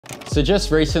So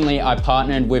just recently I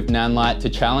partnered with Nanlite to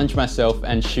challenge myself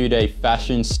and shoot a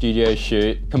fashion studio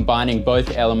shoot, combining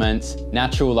both elements,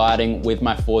 natural lighting with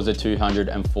my Forza 200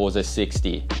 and Forza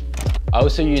 60. I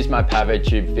also used my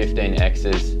PavoTube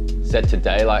 15Xs set to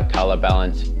daylight color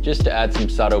balance just to add some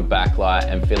subtle backlight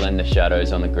and fill in the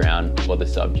shadows on the ground for the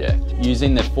subject.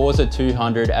 Using the Forza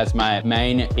 200 as my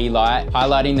main key light,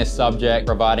 highlighting the subject,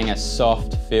 providing a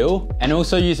soft fill, and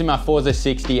also using my Forza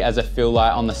 60 as a fill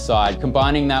light on the side,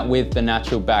 combining that with the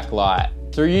natural backlight.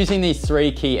 Through using these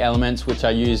three key elements, which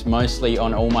I use mostly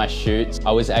on all my shoots,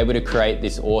 I was able to create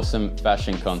this awesome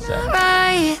fashion concept.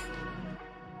 I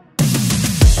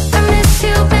miss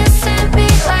you, baby.